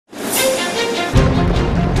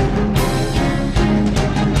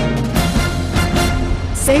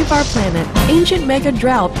save our planet. Ancient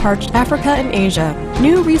mega-drought parched Africa and Asia.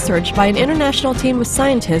 New research by an international team of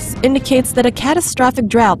scientists indicates that a catastrophic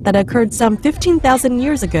drought that occurred some 15,000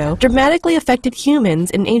 years ago dramatically affected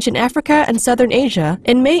humans in ancient Africa and southern Asia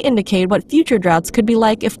and may indicate what future droughts could be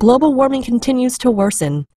like if global warming continues to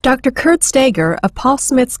worsen. Dr. Curt Stager of Paul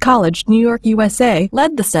Smith's College, New York, USA,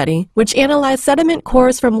 led the study, which analyzed sediment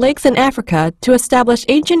cores from lakes in Africa to establish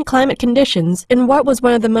ancient climate conditions in what was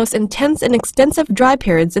one of the most intense and extensive dry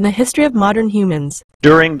periods in the history of modern humans.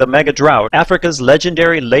 During the mega-drought, Africa's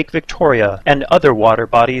legendary Lake Victoria and other water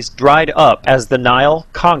bodies dried up as the Nile,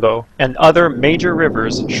 Congo, and other major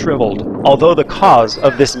rivers shriveled. Although the cause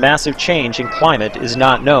of this massive change in climate is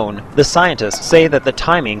not known, the scientists say that the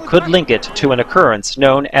timing could link it to an occurrence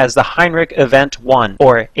known as the Heinrich Event 1,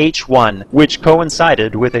 or H1, which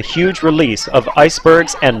coincided with a huge release of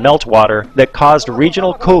icebergs and meltwater that caused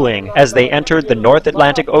regional cooling as they entered the North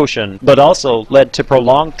Atlantic Ocean, but also led to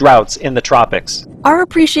prolonged droughts in the tropics. Our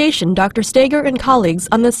appreciation, Dr. Stager and colleagues,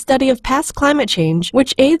 on the study of past climate change,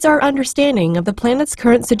 which aids our understanding of the planet's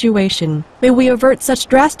current situation. May we avert such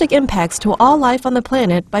drastic impacts to all life on the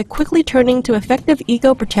planet by quickly turning to effective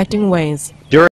eco-protecting ways.